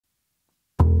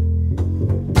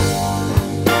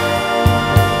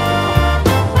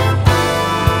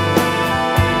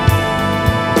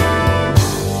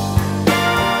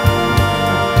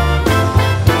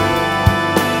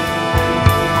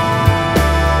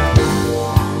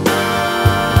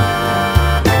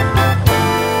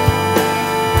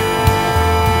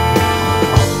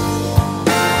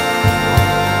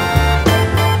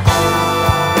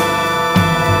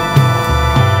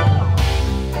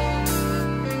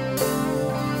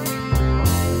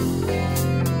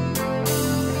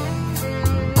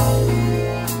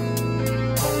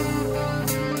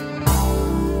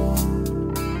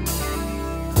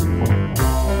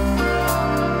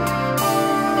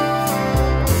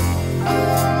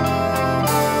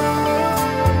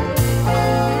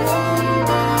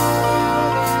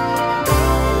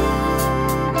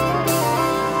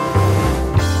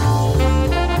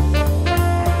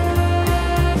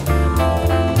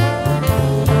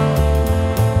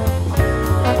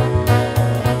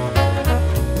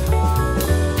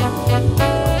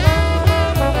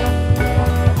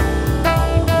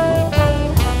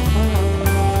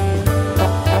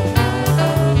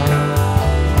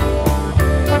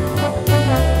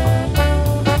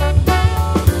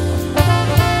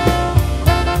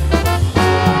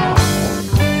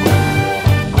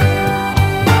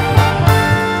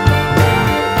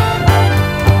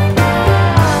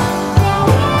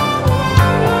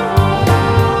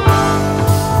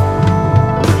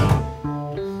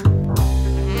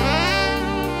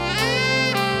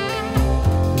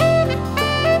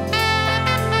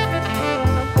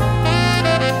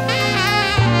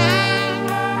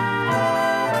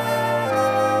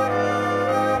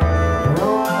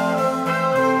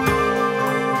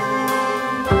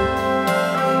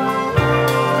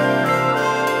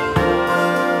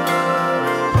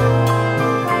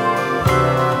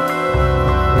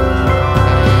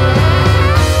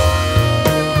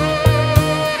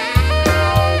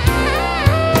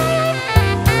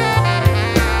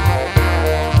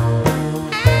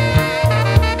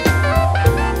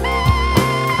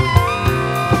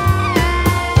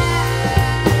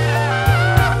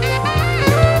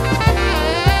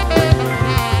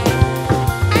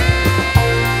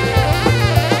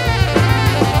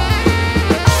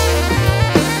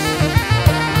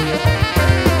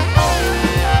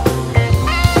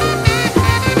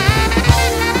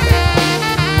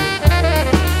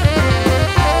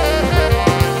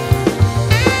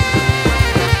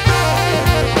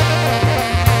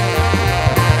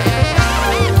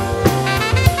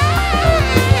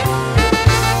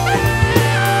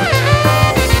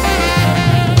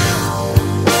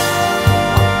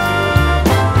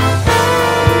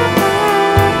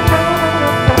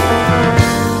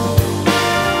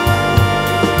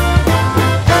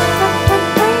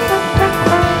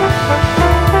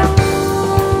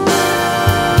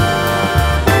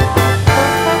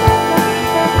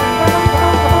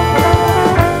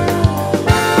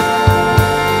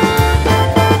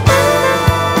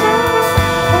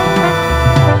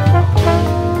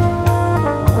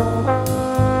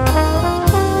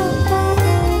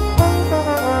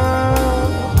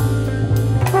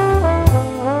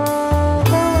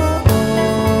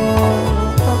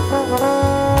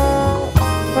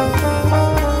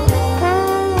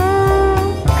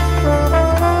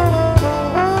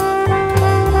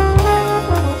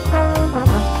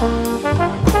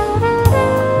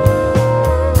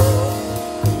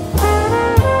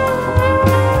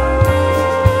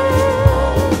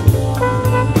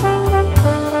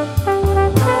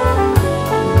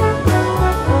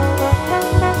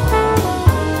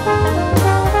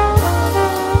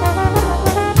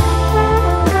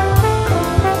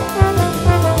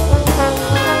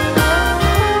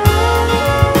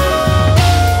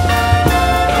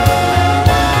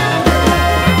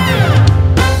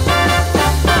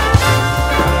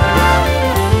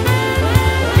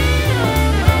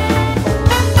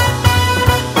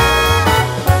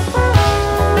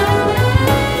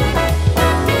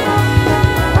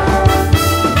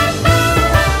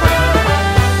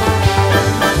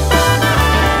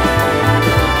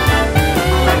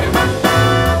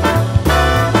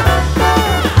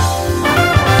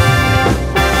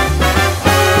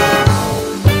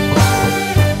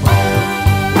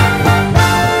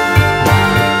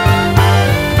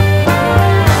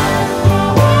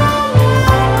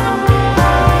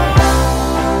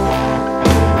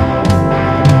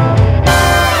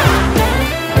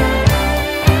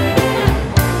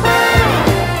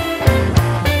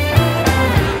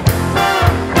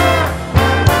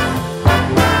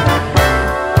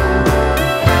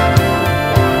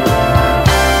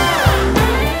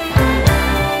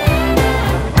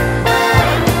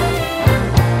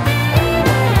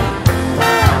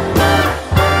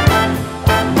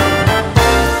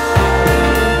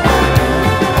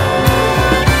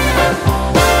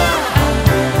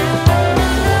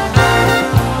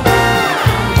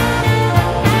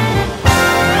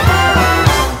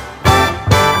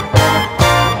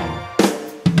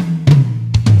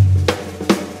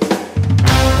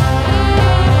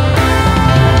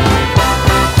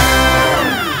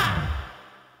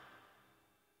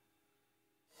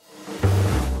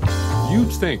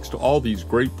huge thanks to all these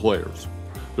great players.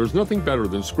 There's nothing better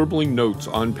than scribbling notes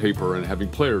on paper and having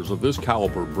players of this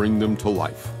caliber bring them to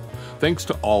life. Thanks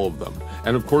to all of them,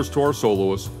 and of course to our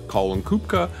soloists, Colin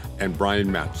Kupka and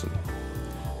Brien Matson.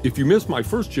 If you missed my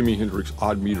first Jimi Hendrix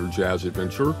odd meter jazz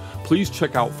adventure, please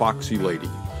check out Foxy Lady.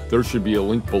 There should be a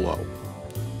link below.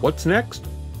 What's next?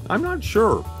 I'm not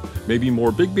sure. Maybe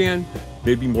more big band,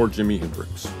 maybe more Jimi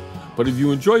Hendrix. But if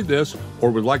you enjoyed this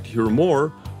or would like to hear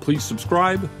more, please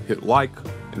subscribe, hit like,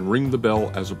 and ring the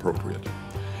bell as appropriate.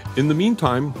 In the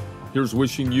meantime, here's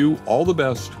wishing you all the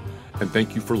best, and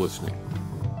thank you for listening.